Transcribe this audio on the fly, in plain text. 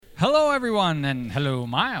Hello, everyone, and hello,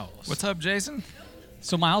 Miles. What's up, Jason?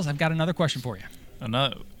 So, Miles, I've got another question for you.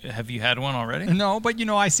 No, have you had one already? No, but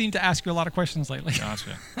I seem to ask you a lot of questions lately.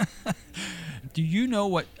 Gotcha. Do you know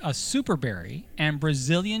what a superberry and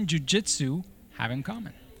Brazilian Jiu-Jitsu have in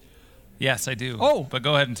common? Yes, I do. Oh. But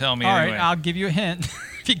go ahead and tell me All anyway. right, I'll give you a hint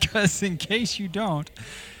because in case you don't,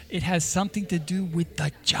 it has something to do with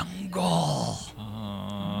the jungle.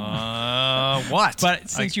 What? But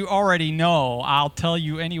since you already know, I'll tell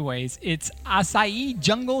you anyways. It's Acai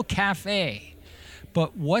Jungle Cafe.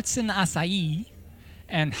 But what's an acai?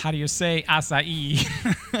 And how do you say acai?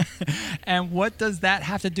 And what does that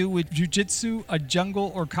have to do with jiu-jitsu, a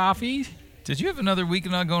jungle, or coffee? Did you have another week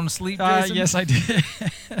of not going to sleep, Jason? Yes, I did.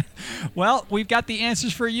 Well, we've got the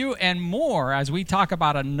answers for you and more as we talk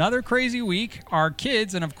about another crazy week, our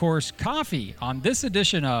kids, and of course, coffee on this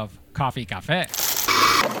edition of Coffee Cafe.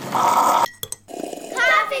 Coffee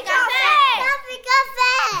Cafe! Coffee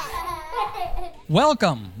Cafe!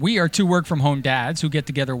 Welcome. We are two work-from-home dads who get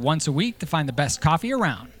together once a week to find the best coffee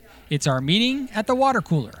around. It's our meeting at the water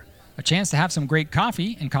cooler, a chance to have some great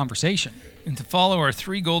coffee and conversation. And to follow our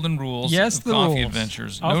 3 golden rules Yes, of the coffee rules.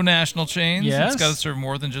 adventures. Oh. No national chains. Yes. It's got to serve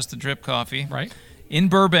more than just a drip coffee. Right? In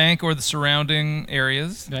Burbank or the surrounding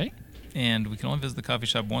areas. Right? And we can only visit the coffee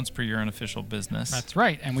shop once per year on official business. That's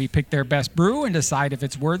right. And we pick their best brew and decide if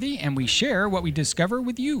it's worthy, and we share what we discover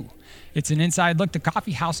with you. It's an inside look to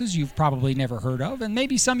coffee houses you've probably never heard of, and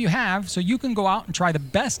maybe some you have, so you can go out and try the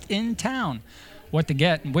best in town, what to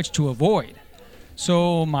get and which to avoid.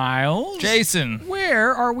 So, Miles, Jason.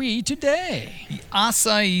 where are we today? The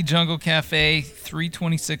Acai Jungle Cafe,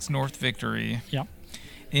 326 North Victory. Yeah.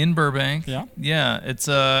 In Burbank. Yeah. Yeah. It's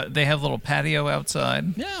they have a little patio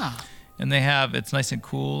outside. Yeah. And it's nice and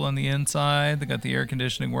cool on the inside. They got the air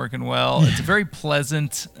conditioning working well. It's a very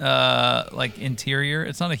pleasant, interior.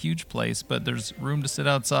 It's not a huge place, but there's room to sit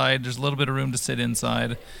outside. There's a little bit of room to sit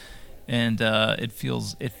inside, and it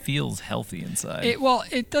feels healthy inside.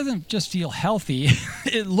 It doesn't just feel healthy.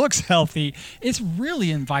 It looks healthy. It's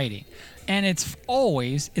really inviting. And it's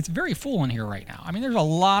very full in here right now. I mean, there's a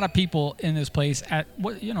lot of people in this place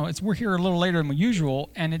we're here a little later than usual,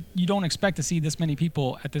 and you don't expect to see this many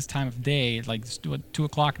people at this time of day, like it's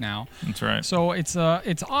 2:00 now. That's right. So it's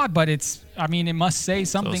odd, but it must say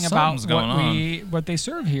something about what they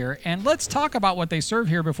serve here. And let's talk about what they serve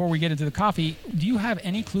here before we get into the coffee. Do you have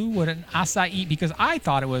any clue what an acai? Because I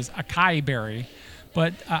thought it was acai berry,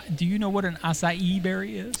 but do you know what an acai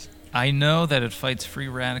berry is? I know that it fights free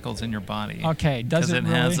radicals in your body. Okay, does it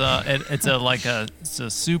really? Has it's a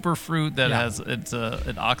super fruit that it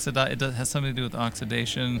has something to do with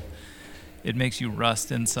oxidation. It makes you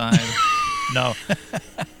rust inside. No,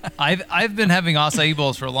 I've been having acai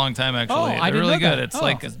bowls for a long time actually. Oh, I They're didn't really know good. that. It's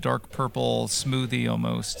like a dark purple smoothie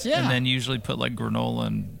almost. Yeah. And then usually put like granola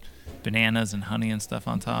and bananas and honey and stuff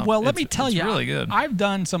on top. Well, let me tell you, it's really good. I've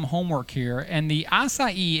done some homework here, and the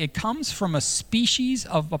acai, it comes from a species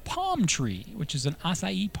of a palm tree, which is an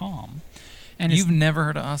acai palm. And You've never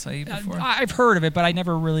heard of acai before? I've heard of it, but I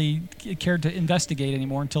never really cared to investigate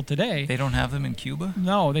anymore until today. They don't have them in Cuba?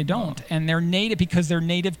 No, they don't. And they're native because they're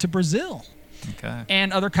native to Brazil. Okay.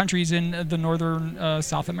 And other countries in the northern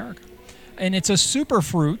South America. And it's a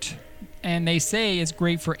superfruit. And they say it's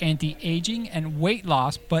great for anti-aging and weight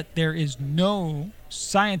loss, but there is no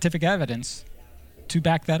scientific evidence to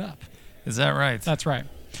back that up. Is that right? That's right.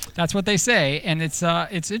 That's what they say, and it's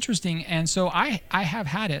interesting. And so I have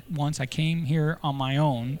had it once. I came here on my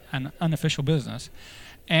own, an unofficial business,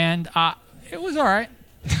 and it was all right.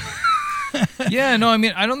 Yeah, no, I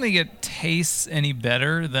mean, I don't think it tastes any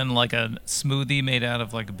better than like a smoothie made out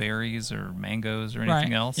of like berries or mangoes or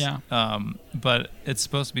anything else. Yeah. But it's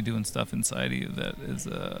supposed to be doing stuff inside of you that is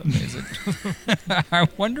amazing. I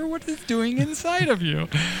wonder what it's doing inside of you.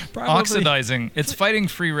 Probably. Oxidizing. It's fighting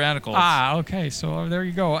free radicals. Okay. So there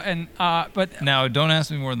you go. And but now, don't ask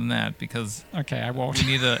me more than that because okay, I won't. we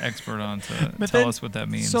need an expert on to But tell then- us what that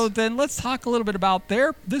means. So then let's talk a little bit about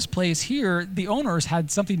this place here. The owners had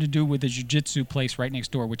something to do with the jiu-jitsu place right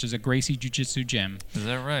next door, which is a Gracie Jiu-Jitsu gym. Is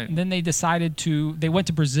that right? And then they they went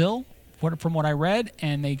to Brazil, from what I read,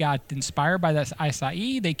 and they got inspired by that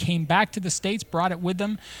acai. They came back to the States, brought it with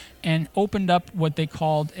them, and opened up what they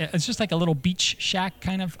called, it's just like a little beach shack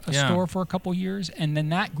kind of a store for a couple years. And then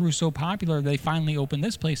that grew so popular, they finally opened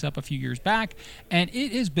this place up a few years back. And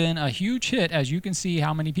it has been a huge hit, as you can see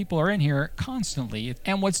how many people are in here constantly.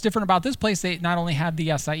 And what's different about this place, they not only have the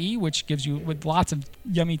acai, which gives you with lots of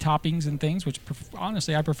yummy toppings and things, which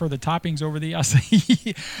honestly, I prefer the toppings over the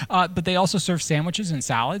acai. But they also serve sandwiches and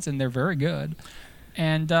salads, and they're very good.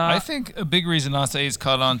 And I think a big reason acai's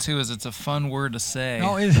caught on too is it's a fun word to say.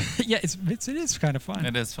 oh, yeah, it is kind of fun.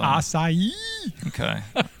 It is fun. Acai. Okay.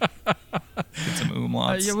 Get some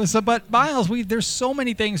umlauts. Yeah, so, but Miles, there's so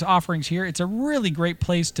many things offerings here. It's a really great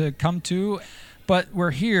place to come to, but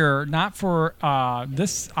we're here not for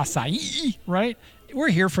this acai, right? We're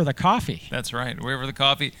here for the coffee. That's right. We're here for the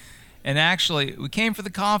coffee. And actually, we came for the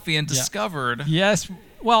coffee and discovered Yes.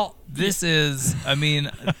 Well, this is, I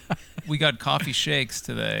mean, we got coffee shakes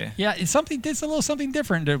today. yeah, it's a little something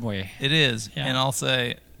different, didn't we? It is. Yeah. And I'll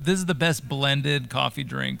say, this is the best blended coffee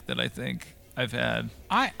drink that I think I've had.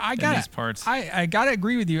 I in got these parts. I gotta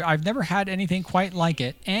agree with you. I've never had anything quite like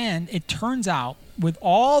it, and it turns out with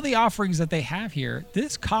all the offerings that they have here,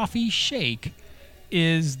 this coffee shake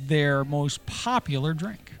is their most popular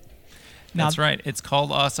drink. Now, That's right. It's called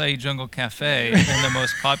Acai Jungle Cafe, and the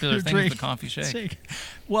most popular thing is the coffee shake.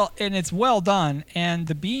 Well, and it's well done, and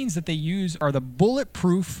the beans that they use are the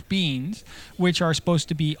bulletproof beans, which are supposed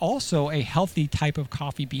to be also a healthy type of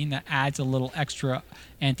coffee bean that adds a little extra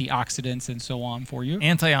antioxidants and so on for you.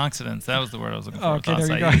 Antioxidants. That was the word I was looking for. Okay, with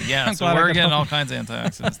there you acai. go. Yeah, I'm so glad I we're got getting that. all kinds of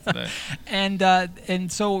antioxidants today. And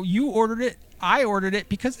so you ordered it. I ordered it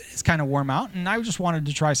because it's kind of warm out, and I just wanted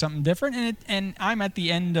to try something different. And I'm at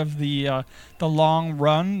the end of the long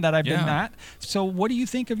run that I've been Yeah. at. So what do you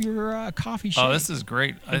think of your coffee shake? Oh, this is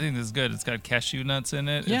great. I think this is good. It's got cashew nuts in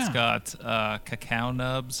it. Yeah. It's got cacao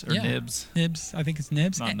nubs or nibs. Nibs. I think it's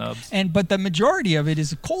nibs. Not nubs. But the majority of it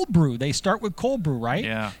is cold brew. They start with cold brew, right?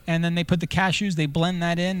 Yeah. And then they put the cashews. They blend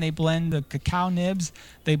that in. They blend the cacao nibs.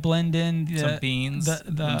 They blend in Some beans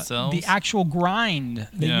themselves. The actual grind.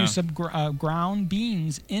 They Yeah. use some ground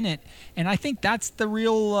beans in it, and I think that's the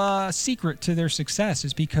real secret to their success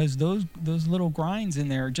is because those little grinds in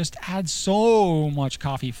there just add so much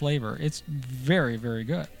coffee flavor. It's very, very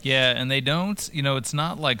good. Yeah, and they don't, it's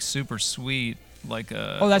not like super sweet like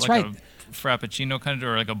a Oh, that's like right. a frappuccino kind of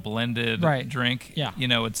or like a blended Right. drink. Yeah.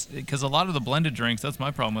 It's because a lot of the blended drinks, that's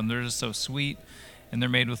my problem when they're just so sweet and they're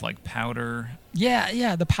made with like powder.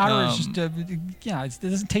 Yeah. The powder is just it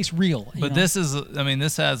doesn't taste real. you But know? this is,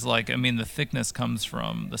 this has the thickness comes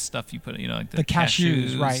from the stuff you put, like the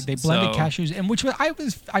cashews, right? They blended So- cashews, and which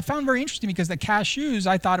I found very interesting because the cashews,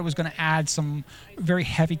 I thought it was going to add some very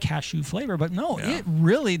heavy cashew flavor, but no, Yeah. it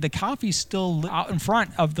really the coffee's still out in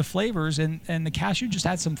front of the flavors, and the cashew just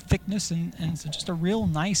adds some thickness and it's just a real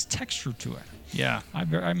nice texture to it. Yeah.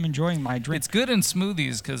 I'm enjoying my drink. It's good in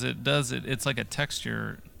smoothies because it's like a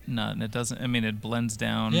texture nut, and it doesn't. It blends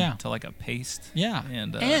down Yeah. to like a paste. Yeah,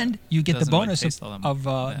 and you get the doesn't really bonus taste all that of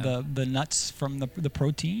bad. the nuts from the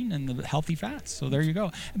protein and the healthy fats. So there you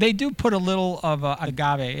go. They do put a little of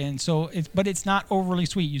agave, and so but it's not overly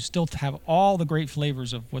sweet. You still have all the great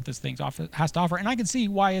flavors of what this thing has to offer, and I can see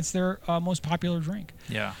why it's their most popular drink.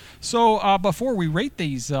 Yeah. So before we rate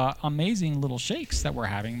these amazing little shakes that we're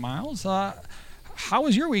having, Miles. How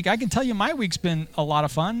was your week? I can tell you my week's been a lot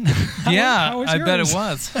of fun. Yeah, How was I bet it yours?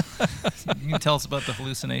 was. You can tell us about the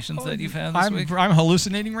hallucinations that you've had this week. I'm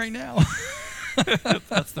hallucinating right now.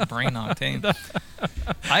 That's the brain octane.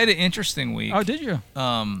 I had an interesting week. Oh, did you?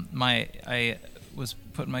 I was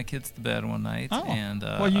putting my kids to bed one night, Oh, and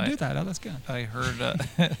well, you do that. Oh, that's good. I heard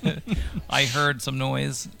I heard some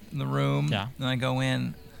noise in the room, Yeah. and I go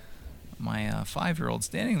in. My 5-year-old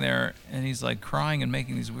standing there, and he's like crying and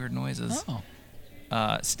making these weird noises.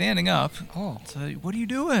 Oh. Standing up. Oh. So what are you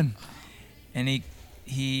doing? And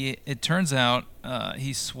he it turns out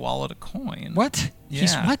he swallowed a coin. What?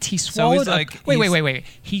 Yeah. What? He So swallowed he's like- wait.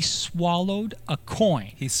 He swallowed a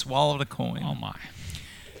coin. He swallowed a coin. Oh my.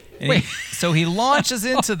 And Wait. so he launches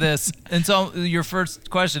into this, and so your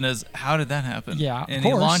first question is, how did that happen? Yeah, of and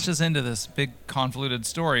course. he launches into this big convoluted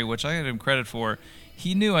story, which I give him credit for.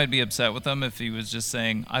 He knew I'd be upset with him if he was just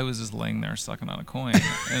saying I was just laying there sucking on a coin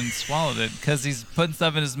and swallowed it because he's putting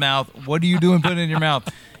stuff in his mouth. What are you doing putting it in your mouth?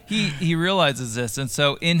 He realizes this, and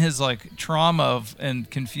so in his like trauma and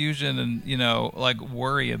confusion and like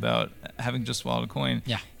worry about having just swallowed a coin,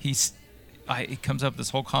 Yeah. it comes up this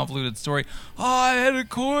whole convoluted story. Oh, I had a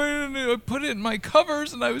coin and I put it in my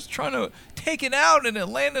covers and I was trying to take it out and it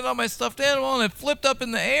landed on my stuffed animal and it flipped up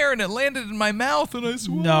in the air and it landed in my mouth and I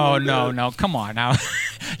swallowed it. No. Come on now.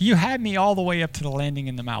 You had me all the way up to the landing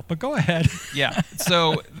in the mouth, but go ahead. Yeah.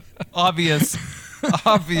 So obvious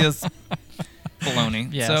baloney.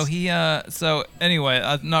 Yes. So anyway,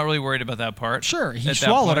 I'm not really worried about that part. Sure, he at that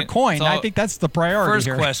swallowed a point. coin. So I think that's the priority first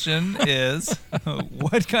here. question is,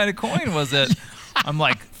 what kind of coin was it? I'm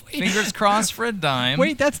like, Fingers crossed for a dime.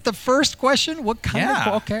 Wait, that's the first question? What kind Yeah.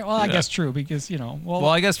 of... Okay, well, I Yeah. guess true, because, Well,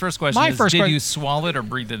 I guess first question my is, first did que- you swallow it or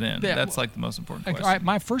breathe it in? Yeah, That's like the most important question. all right,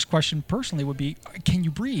 my first question personally would be, can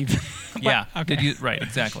you breathe? But- Yeah. Okay. Did you? Right.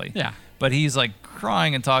 Exactly. Yeah. But he's like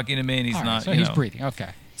crying and talking to me, and he's All right, not. so you he's know. breathing. Okay.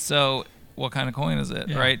 So what kind of coin is it?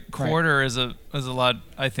 Yeah, Right. right. Quarter is a lot.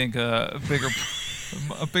 I think a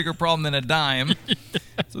bigger problem than a dime.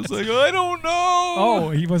 So it's like, I don't know. Oh,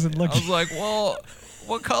 he wasn't I looking. was like, well,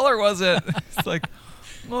 what color was it? It's like,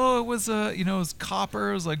 oh, it was it was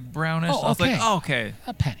copper. It was like brownish. Oh, I was like, okay. oh, okay,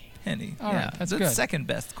 A penny. penny. All yeah, right, that's the good. second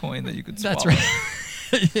best coin that you could swallow. That's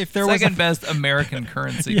right. If there was Second a... best American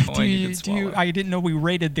currency Yeah, coin you could swallow. I didn't know we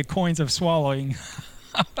rated the coins of swallowing.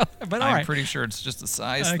 But all I'm right. pretty sure it's just a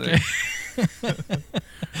size Okay. thing.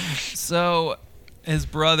 So his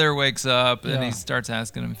brother wakes up and Yeah. he starts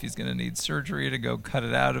asking him if he's going to need surgery to go cut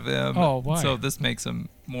it out of him. Oh, why? So this makes him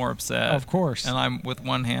more upset. Of course. And I'm with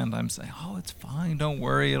one hand, I'm saying, "Oh, it's fine. Don't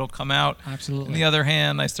worry. It'll come out." Absolutely. In the other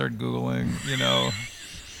hand, I start Googling,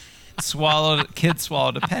 kid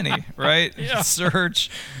swallowed a penny, right? Yeah. Search.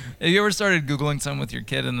 Have you ever started Googling something with your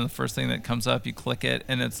kid and the first thing that comes up, you click it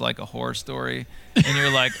and it's like a horror story and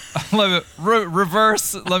you're like,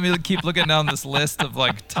 reverse, let me keep looking down this list of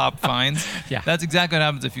like top finds. Yeah. That's exactly what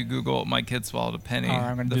happens if you Google my kid swallowed a penny. All right,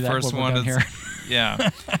 I'm gonna the do that first when we're one done is here. yeah.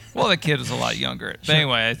 Well, the kid was a lot younger. But Sure.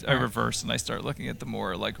 anyway, I All right. reverse and I start looking at the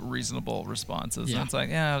more like reasonable responses. Yeah. And it's like,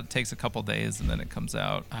 yeah, it takes a couple days and then it comes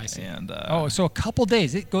out. I see. And Oh, so a couple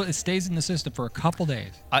days. It stays in the system for a couple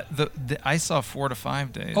days. I saw 4 to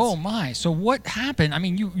 5 days. Oh my! So what happened? I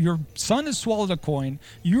mean, your son has swallowed a coin.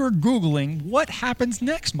 You're Googling. What happens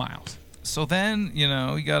next, Miles? So then, you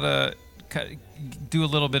gotta do a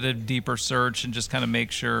little bit of deeper search and just kind of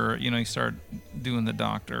make sure, you start doing the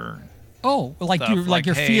doctor. Oh, like Stuff, you're like,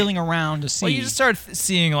 you're hey- feeling around to see. Well, you just start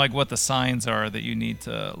seeing like what the signs are that you need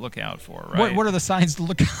to look out for, right? What are the signs to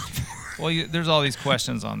look out for? Well, there's all these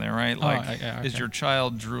questions on there, right? Like, yeah, is okay. your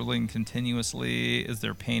child drooling continuously? Is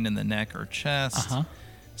there pain in the neck or chest? Uh-huh.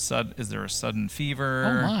 Is there a sudden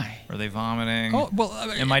fever? Oh, my. Are they vomiting? Oh well.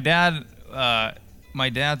 And my dad's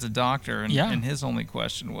a doctor, and, Yeah. and his only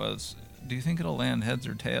question was, "Do you think it'll land heads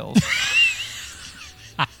or tails?"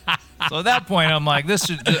 So at that point, I'm like,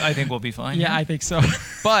 I think we'll be fine. yeah, here." I think so.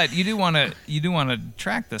 But you do want to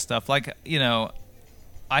track this stuff. Like,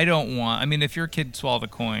 I don't want. I mean, if your kid swallowed a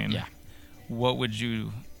coin, Yeah. what would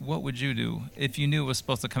you do if you knew it was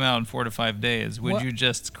supposed to come out in 4 to 5 days? Would What- you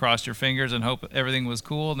just cross your fingers and hope everything was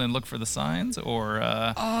cool, and then look for the signs, or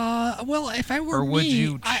Well, if I were Or would me,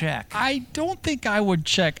 you check? I don't think I would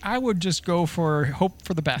check. I would just go for hope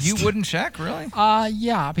for the best. you wouldn't check, really?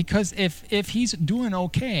 Yeah, because if he's doing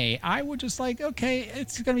okay, I would just like, okay,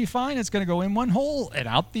 it's gonna be fine. It's gonna go in one hole and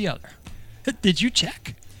out the other. Did you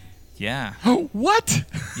check? Yeah. What?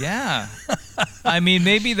 Yeah. I mean,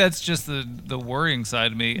 maybe that's just the worrying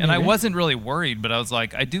side of me. And I Maybe. wasn't really worried, but I was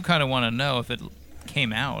like, I do kind of want to know if it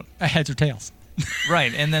came out. Heads or tails?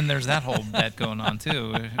 Right. And then there's that whole bet going on,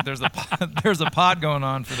 too. There's a pot going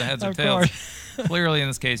on for the heads or Of tails. course. Clearly, in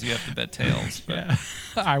this case, you have to bet tails. But. Yeah,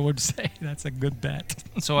 I would say that's a good bet.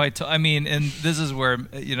 So I mean, and this is where,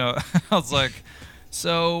 I was like,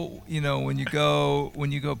 so, when you go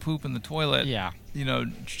poop in the toilet, Yeah.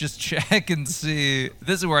 just check and see.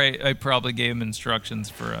 This is where I probably gave him instructions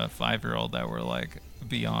for a 5-year-old that were like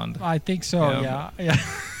beyond. I think so. Yeah.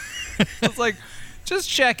 It's like, just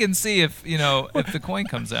check and see if the coin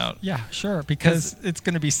comes out. Yeah, sure. Because it's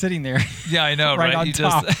going to be sitting there. Yeah, I know, Right right? on You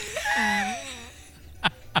top. just.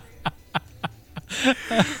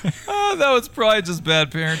 Oh, that was probably just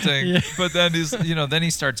bad parenting. Yeah. But then then he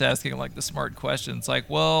starts asking like the smart questions, like,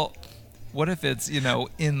 well, what if it's in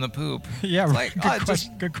the poop? Yeah, It's right. like, Good just,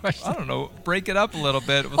 question. Good question. I don't know, break it up a little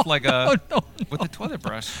bit with like a Oh, no. with a toilet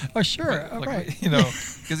brush. Oh, sure. All Like, right.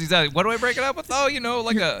 because he's like, what do I break it up with? Oh,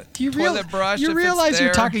 like a Do you toilet brush. You if it's realize you're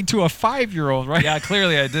there. talking to a 5-year-old, right? Yeah,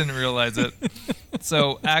 clearly I didn't realize it.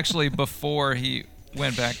 So actually, before he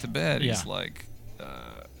went back to bed, he's Yeah. like,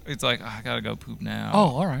 oh, I gotta go poop now. Oh,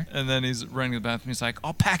 all right. And then he's running to the bathroom. He's like,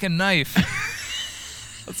 I'll pack a knife.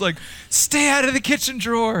 It's like, stay out of the kitchen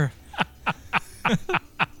drawer.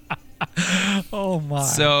 Oh my.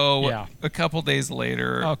 So yeah. a couple days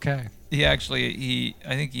later, Okay. I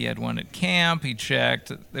think he had one at camp. He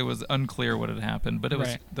checked. It was unclear what had happened, but it was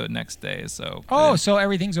Right. the next day. So Oh, so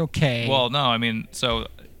everything's okay. well, no, I mean, so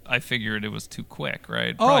I figured it was too quick,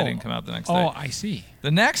 right? Oh. Probably didn't come out the next day. Oh, I see.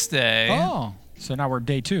 The next day, Oh, so now we're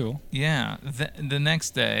day 2. yeah, the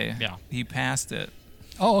next day, Yeah. he passed it.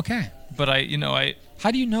 Oh, okay. But I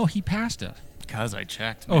How do you know he passed it? because I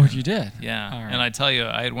checked. Oh, man. you did? Yeah, All right. and I tell you,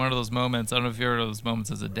 I had one of those moments. I don't know if you ever had those moments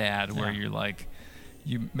as a dad where Yeah. you're like,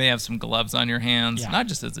 You may have some gloves on your hands, Yeah. not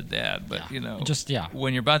just as a dad, but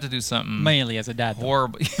when you're about to do something Mainly as a dad,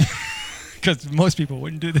 horrible. because most people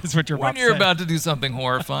wouldn't do this. What you're When about you're to say. about to do something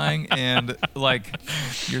horrifying and like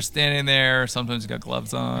you're standing there, sometimes you got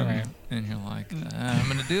gloves on, Right. and you're like, I'm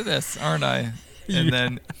gonna do this, aren't I? And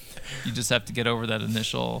then you just have to get over that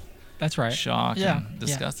initial That's right. shock Yeah, and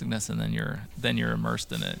disgustingness, and then you're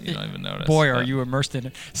immersed in it. You don't even notice. Boy, are But you immersed in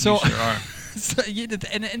it. So, you sure are. so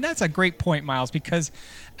and that's a great point, Miles, because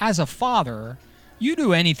as a father, you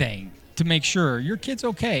do anything to make sure your kid's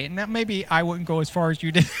okay. And that maybe I wouldn't go as far as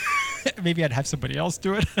you did. Maybe I'd have somebody else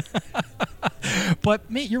do it. But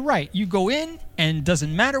you're right. You go in, and it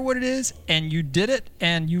doesn't matter what it is, and you did it,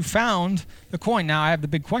 and you found the coin. Now, I have the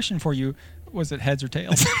big question for you. Was it heads or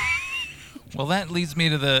tails? Well, that leads me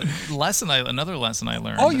to the another lesson I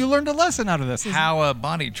learned. Oh, you learned a lesson out of this. How a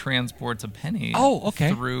body transports a penny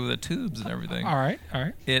through the tubes and everything. All right.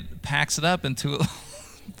 It packs it up into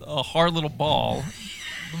a hard little ball.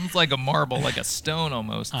 It's like a marble, like a stone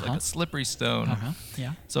almost, like a slippery stone.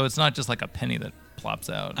 Yeah. So it's not just like a penny that plops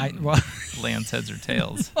out and well- lands heads or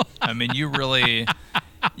tails. I mean, you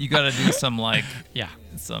got to do some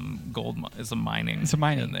some some mining. Some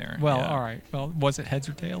mining in there. Well, Yeah. all right. Well, was it heads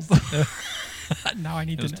or tails? Now I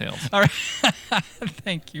need It was to know. tails. All right.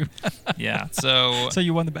 Thank you. Yeah. So So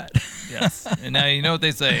you won the bet. yes. And now you know what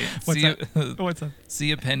they say. What's that? What's that?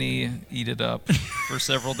 See a penny, eat it up for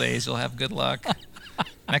several days. You'll have good luck.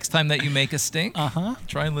 Next time that you make a stink,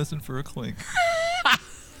 try and listen for a clink.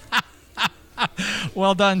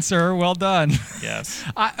 Well done, sir. Well done. Yes.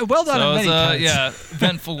 Well done So on it was many a counts.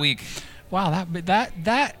 eventful week. Wow,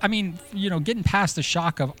 that I mean, getting past the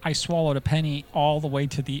shock of I swallowed a penny all the way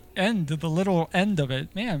to the end, to the little end of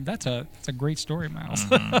it, man, that's a great story, Miles.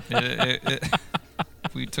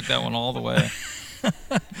 We took that one all the way.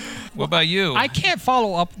 What about you? I can't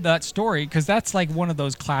follow up that story because that's like one of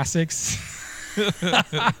those classics.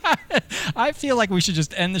 I feel like we should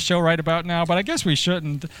just end the show right about now, but I guess we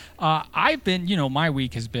shouldn't. I've been, my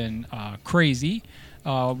week has been crazy.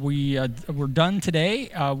 We're done today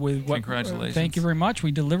with what. Congratulations. Thank you very much.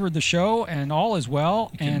 We delivered the show, and all is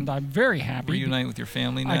well, and I'm very happy. Reunite with your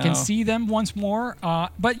family now. I can see them once more.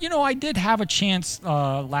 But I did have a chance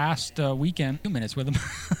last weekend, 2 minutes with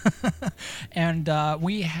them, and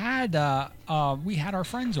we had our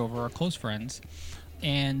friends over, our close friends.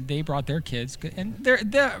 And they brought their kids, and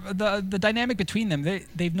the dynamic between them,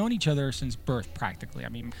 they've known each other since birth practically. I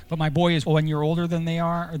mean, but my boy is 1 year older than the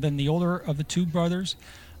older of the two brothers,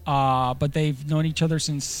 but they've known each other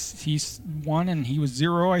since he's 1 and he was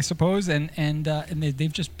 0, I suppose, and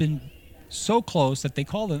they've just been so close that they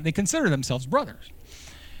consider themselves brothers.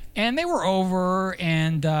 And they were over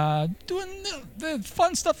and doing the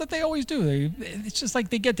fun stuff that they always do. It's just like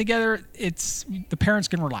they get together. The parents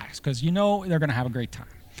can relax because they're going to have a great time.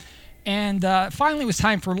 And finally, it was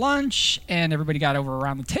time for lunch, and everybody got over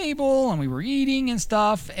around the table, and we were eating and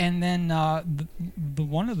stuff. And then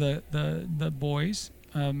one of the boys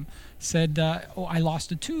said, I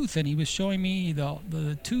lost a tooth, and he was showing me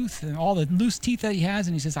the tooth and all the loose teeth that he has,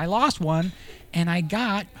 and he says, I lost one, and I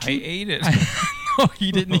ate it. No,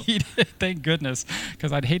 he didn't eat it. Thank goodness,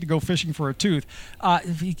 because I'd hate to go fishing for a tooth.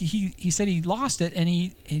 He said he lost it, and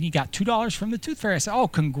he got $2 from the tooth fairy. I said, "Oh,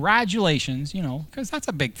 congratulations!" Because that's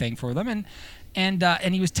a big thing for them. And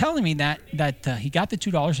he was telling me that he got the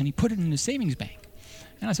 $2 and he put it in his savings bank.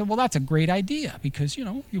 And I said, "Well, that's a great idea because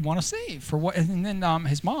you want to save for what." And then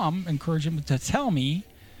his mom encouraged him to tell me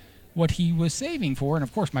what he was saving for, and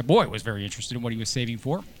of course, my boy was very interested in what he was saving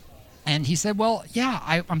for. And he said, well,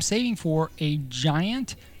 yeah, I'm saving for a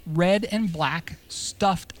giant red and black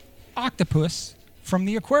stuffed octopus from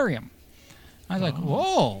the aquarium. I was like,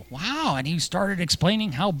 whoa, wow. And he started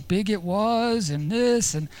explaining how big it was and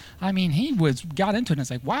this. And I mean, he got into it. And it's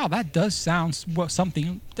like, wow, that does sound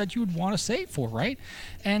something that you would want to save for, right?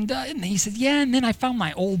 And he said, yeah. And then I found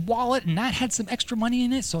my old wallet and that had some extra money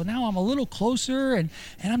in it. So now I'm a little closer and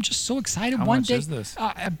I'm just so excited. How much is this?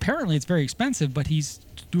 Apparently it's very expensive, but he's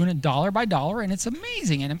doing it dollar by dollar, and it's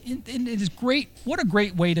amazing. And it is great. What a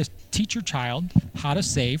great way to teach your child how to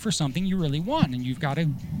save for something you really want. And you got to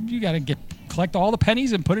collect all the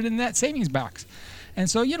pennies and put it in that savings box. And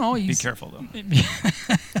so Be careful though.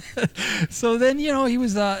 So then he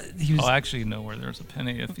was. I'll actually know where there's a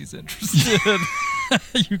penny if he's interested.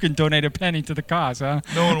 You can donate a penny to the cause, huh?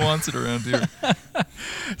 No one wants it around here.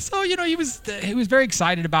 So he was very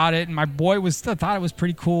excited about it, and my boy thought it was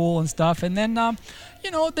pretty cool and stuff. And then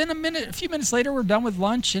then a few minutes later, we're done with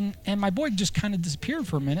lunch, and my boy just kind of disappeared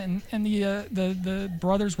for a minute, and the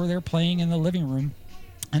brothers were there playing in the living room.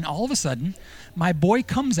 And all of a sudden, my boy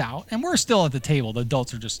comes out, and we're still at the table. The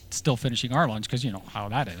adults are just still finishing our lunch because you know how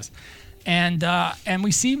that is. And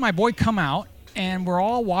we see my boy come out, and we're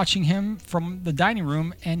all watching him from the dining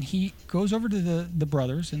room. And he goes over to the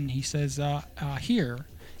brothers, and he says, "Here,"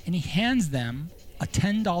 and he hands them a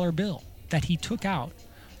 $10 bill that he took out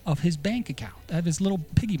of his bank account, of his little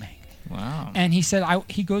piggy bank. Wow. And he said,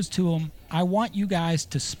 he goes to him, "I want you guys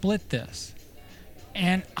to split this."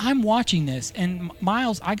 And I'm watching this, and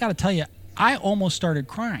Miles, I got to tell you, I almost started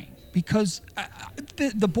crying because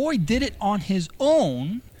the boy did it on his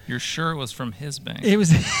own. You're sure it was from his bank? It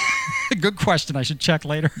was a good question. I should check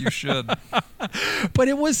later. You should. But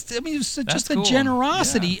it was just the cool.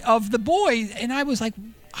 generosity of the boy. And I was like,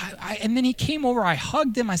 and then he came over. I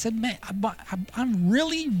hugged him. I said, "Man, I'm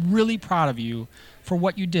really, really proud of you for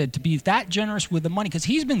what you did to be that generous with the money," because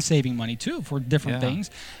he's been saving money too for different things.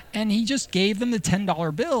 And he just gave them the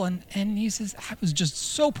 $10 bill, and he says, I was just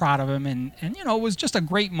so proud of him, and you know, it was just a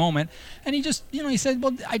great moment. And he just, you know, he said,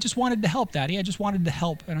 "Well, I just wanted to help, Daddy. I just wanted to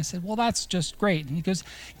help." And I said, "Well, that's just great." And he goes,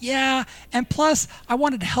 "Yeah, and plus I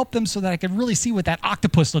wanted to help them so that I could really see what that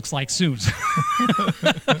octopus looks like soon."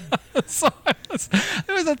 So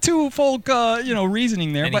it was a twofold,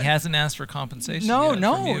 reasoning there. And but he hasn't asked for compensation. No, yet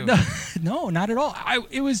from you. no, not at all.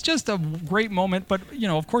 It was just a great moment, but you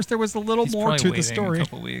know, of course, there was a little He's more probably to the waiting story. a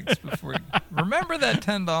couple weeks before. Remember that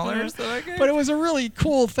 $10 that I gave? But it was a really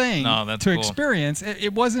cool thing No, that's to cool. experience.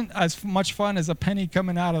 It wasn't as much fun as a penny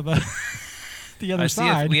coming out of the other I see.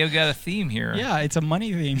 side. We have got a theme here. Yeah, it's a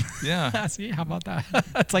money theme. Yeah. See, how about that?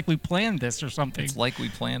 It's like we planned this or something. It's like we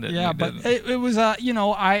planned it. Yeah, and we but didn't. it was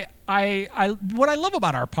I what I love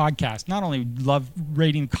about our podcast, not only love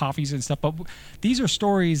rating coffees and stuff, but these are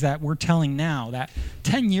stories that we're telling now that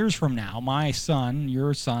 10 years from now, my son,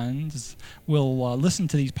 your sons will listen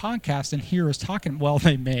to these podcasts and hear us talking. Well,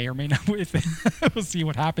 they may or may not. We'll see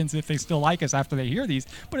what happens if they still like us after they hear these.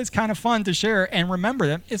 But it's kind of fun to share and remember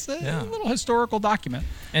them. It's a little historical document.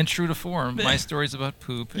 And true to form, my story's about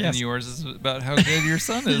poop, Yes. and yours is about how good your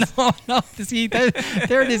son is. No. See,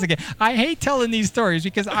 there it is again. I hate telling these stories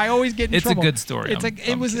because I always get in It's a trouble. good story. It's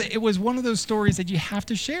it was one of those stories that you have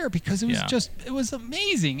to share because it was Yeah. it was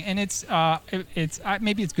amazing, and it's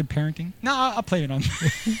maybe it's good parenting. No, I'll play it on.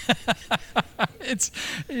 it's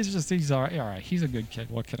just he's all right. He's a good kid.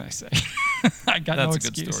 What can I say? I got no That's a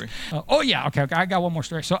excuse. good story. Oh yeah, okay. I got one more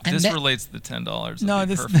story. So and This then- relates to the $10. no, That'd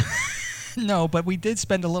be this. perfect. No, but we did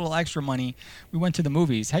spend a little extra money. We went to the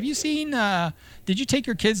movies. Have you seen? Did you take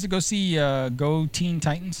your kids to go see Go Teen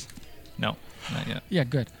Titans? No, not yet. Yeah,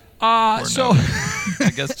 good. Or So no.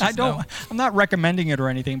 I guess just I don't. no. I'm not recommending it or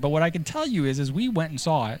anything. But what I can tell you is we went and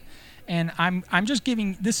saw it, and I'm just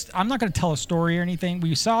giving this. I'm not going to tell a story or anything.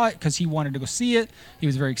 We saw it because he wanted to go see it. He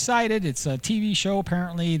was very excited. It's a TV show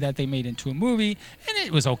apparently that they made into a movie, and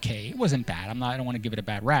it was okay. It wasn't bad. I don't want to give it a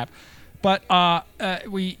bad rap. But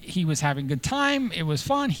he was having a good time. It was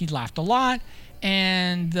fun. He laughed a lot.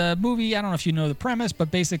 And the movie, I don't know if you know the premise, but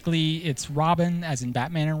basically it's Robin, as in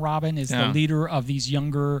Batman and Robin, is the leader of these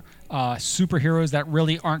younger superheroes that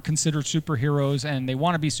really aren't considered superheroes, and they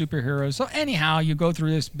want to be superheroes. So anyhow, you go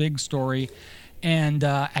through this big story. And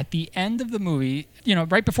at the end of the movie,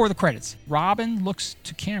 right before the credits, Robin looks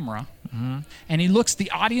to camera. Mm-hmm. And he looks the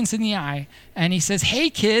audience in the eye and he says, "Hey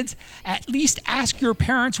kids, at least ask your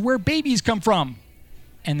parents where babies come from."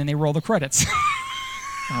 And then they roll the credits.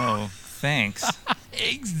 Oh, thanks.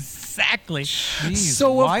 Exactly. Jeez,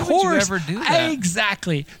 so why of would you course, ever do that?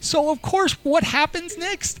 Exactly. So of course, what happens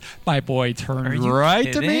next? My boy turned Are you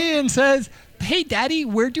right to me kidding? and says, "Hey, Daddy,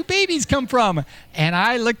 where do babies come from?" And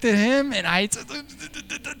I looked at him and I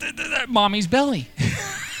said, "Mommy's belly."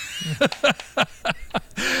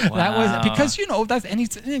 That was because that's and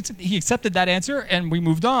he accepted that answer and we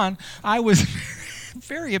moved on. I was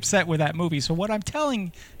very upset with that movie. So what I'm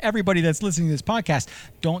telling everybody that's listening to this podcast,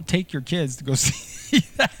 don't take your kids to go see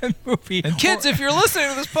that movie. And kids, if you're listening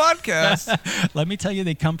to this podcast, let me tell you,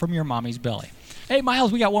 they come from your mommy's belly. Hey,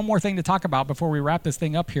 Miles, we got one more thing to talk about before we wrap this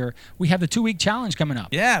thing up here. We have the 2-week challenge coming up.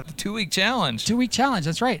 yeah, the 2-week challenge. 2-week challenge,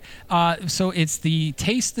 that's right. So it's the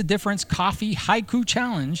Taste the Difference Coffee Haiku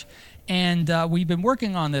Challenge. And we've been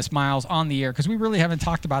working on this, Miles, on the air because we really haven't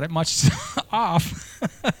talked about it much off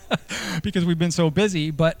because we've been so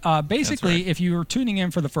busy. But basically, right. if you're tuning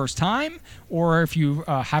in for the first time or if you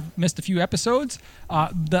have missed a few episodes,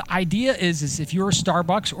 the idea is if you're a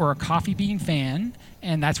Starbucks or a Coffee Bean fan,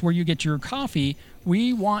 and that's where you get your coffee,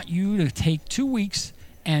 we want you to take 2 weeks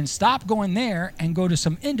and stop going there and go to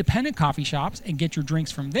some independent coffee shops and get your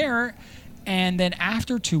drinks from there. And then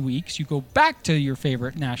after 2 weeks, you go back to your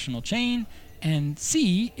favorite national chain and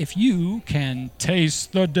see if you can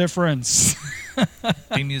taste the difference.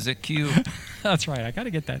 Theme music cue. That's right. I got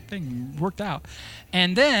to get that thing worked out.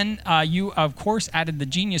 And then you, of course, added the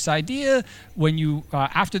genius idea when you,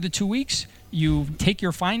 after the 2 weeks, you take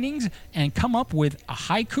your findings and come up with a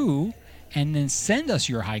haiku and then send us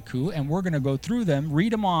your haiku, and we're going to go through them,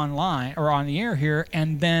 read them online or on the air here,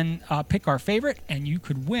 and then pick our favorite, and you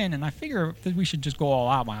could win. And I figure that we should just go all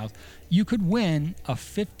out, Miles. You could win a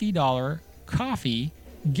 $50 coffee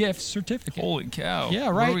gift certificate. Holy cow. Yeah,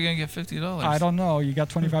 right. Where are we going to get $50? I don't know. You got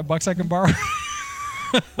 $25 I can borrow?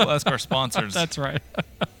 We'll ask our sponsors. That's right.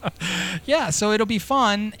 Yeah, so it'll be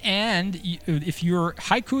fun. And if your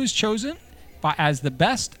haiku is chosen as the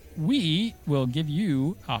best, we will give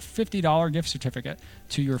you a $50 gift certificate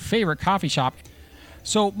to your favorite coffee shop.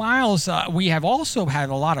 So, Miles, we have also had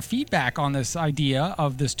a lot of feedback on this idea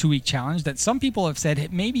of this 2-week challenge that some people have said, hey,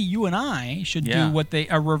 maybe you and I should do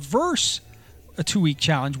a reverse 2-week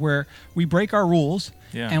challenge where we break our rules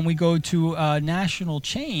and we go to national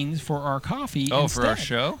chains for our coffee instead. For our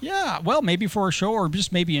show? Yeah, well, maybe for a show or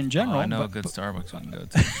just maybe in general. I know a good Starbucks we can go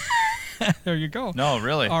to. There you go. No,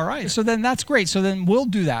 really. All right. So then that's great. So then we'll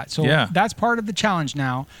do that. So that's part of the challenge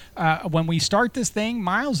now. When we start this thing,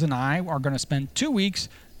 Miles and I are going to spend 2 weeks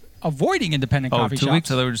avoiding independent coffee shops. 2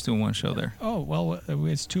 weeks? I thought we were just doing one show there. Oh, well,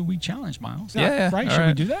 it's 2-week challenge, Miles. Yeah. Right? Should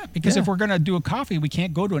we do that? Because if we're going to do a coffee, we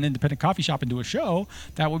can't go to an independent coffee shop and do a show.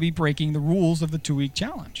 That would be breaking the rules of the 2-week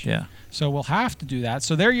challenge. Yeah. So we'll have to do that.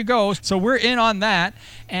 So there you go. So we're in on that.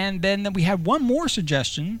 And then we had one more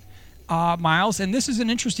suggestion, Miles, and this is an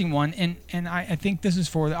interesting one, and I think this is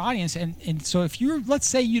for the audience. And so if you're, let's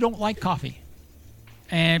say you don't like coffee,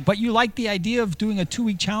 but you like the idea of doing a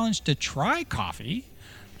 2-week challenge to try coffee,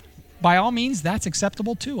 by all means, that's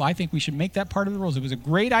acceptable too. I think we should make that part of the rules. It was a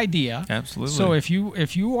great idea. Absolutely. So if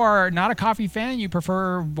you are not a coffee fan, you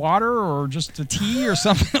prefer water or just a tea or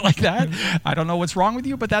something like that, I don't know what's wrong with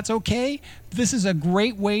you, but that's okay. This is a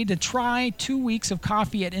great way to try 2 weeks of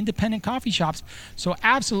coffee at independent coffee shops. So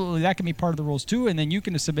absolutely, that can be part of the rules too. And then you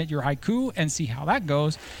can submit your haiku and see how that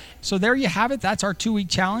goes. So there you have it. That's our 2-week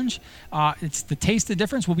challenge. It's the Taste the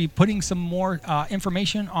Difference. We'll be putting some more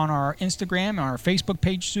information on our Instagram and our Facebook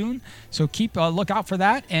page soon. So keep a look out for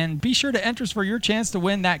that. And be sure to enter for your chance to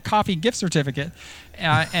win that coffee gift certificate.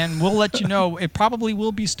 And we'll let you know. It probably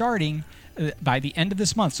will be starting by the end of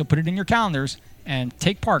this month. So put it in your calendars and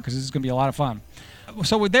take part because this is going to be a lot of fun.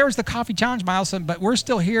 So there's the coffee challenge, Miles, but we're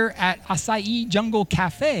still here at Acai Jungle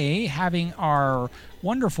Cafe having our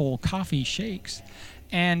wonderful coffee shakes.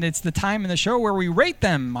 And it's the time in the show where we rate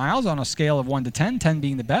them, Miles, on a scale of 1 to 10, 10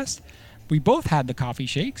 being the best. We both had the coffee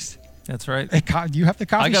shakes. That's right. Do you have the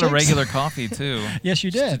coffee shakes? I got a regular coffee, too. Yes,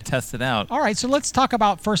 you did. Just to test it out. All right, so let's talk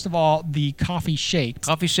about, first of all, the coffee shake.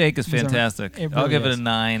 Coffee shake is fantastic. I'll give it a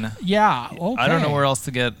 9. Yeah, okay. I don't know where else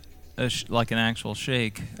to get like an actual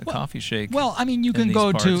shake, coffee shake. Well, I mean, you can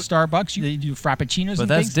go to Starbucks. They do frappuccinos but and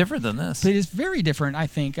that's things. different than this. But it's very different, I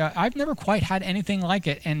think. I've never quite had anything like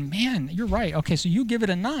it. And, man, you're right. Okay, so you give it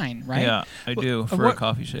a 9, right? Yeah, I do for a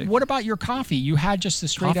coffee shake. What about your coffee? You had just the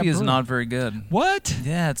straight-up coffee is brew. not very good. What?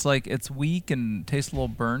 Yeah, it's weak and tastes a little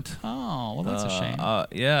burnt. Oh, well, that's a shame.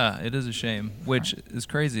 Yeah, it is a shame, which is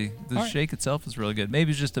crazy. The shake itself is really good. Maybe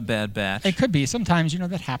it's just a bad batch. It could be. Sometimes,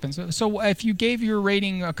 that happens. So if you gave your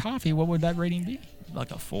rating a coffee, what would that rating be?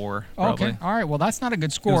 Like a 4, probably. Okay. All right. Well, that's not a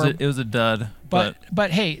good score. It was a dud. But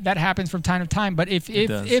hey, that happens from time to time. But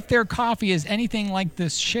if their coffee is anything like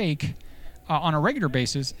this shake on a regular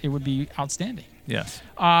basis, it would be outstanding. Yes.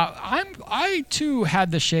 I too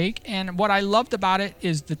had the shake, and what I loved about it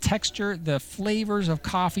is the texture, the flavors of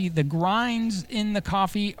coffee, the grinds in the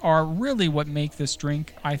coffee are really what make this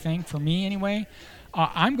drink, I think, for me anyway.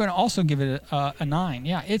 I'm going to also give it a 9.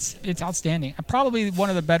 Yeah, it's outstanding. Probably one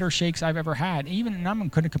of the better shakes I've ever had. And I'm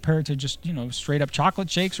going to compare it to just straight up chocolate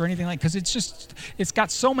shakes or anything like, because it's got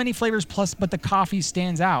so many flavors but the coffee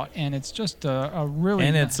stands out, and it's just a really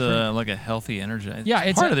it's like a healthy energy. Yeah,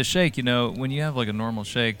 it's part of the shake. When you have like a normal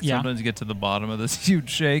shake, sometimes you get to the bottom of this huge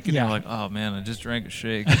shake and you're like, oh man, I just drank a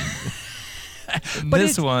shake. But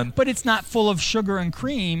it's not full of sugar and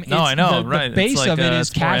cream. No, I know, right? The base of it is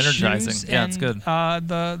cashews energizing. Yeah, it's good.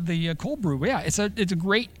 The cold brew. Yeah, it's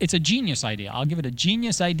a genius idea. I'll give it a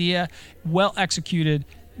genius idea, well executed,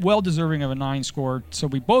 well deserving of a 9 score. So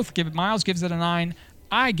we both give it. Miles gives it a 9.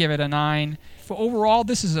 I give it a 9. overall,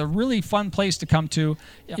 this is a really fun place to come to.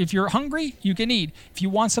 If you're hungry, you can eat. If you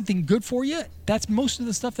want something good for you, that's most of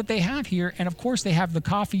the stuff that they have here. And of course, they have the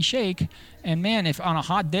coffee shake. And man, if on a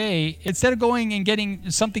hot day, instead of going and getting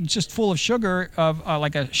something just full of sugar, of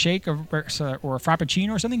like a shake or a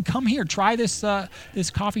frappuccino or something, come here, try this this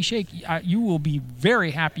coffee shake. You will be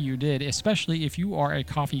very happy you did, especially if you are a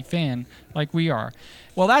coffee fan like we are.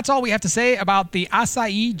 Well, that's all we have to say about the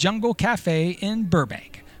Acai Jungle Cafe in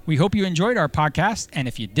Burbank. We hope you enjoyed our podcast, and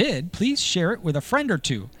if you did, please share it with a friend or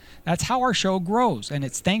two. That's how our show grows, and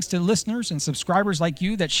it's thanks to listeners and subscribers like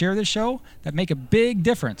you that share this show that make a big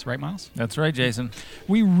difference. Right, Miles? That's right, Jason.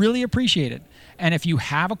 We really appreciate it. And if you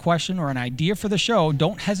have a question or an idea for the show,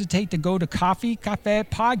 don't hesitate to go to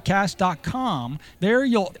coffeecafepodcast.com. There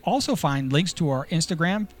you'll also find links to our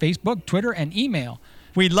Instagram, Facebook, Twitter, and email.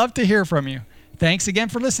 We'd love to hear from you. Thanks again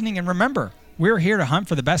for listening, and remember, we're here to hunt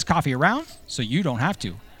for the best coffee around, so you don't have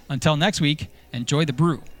to. Until next week, enjoy the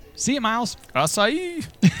brew. See you, Miles. Acai.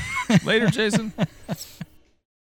 Later, Jason.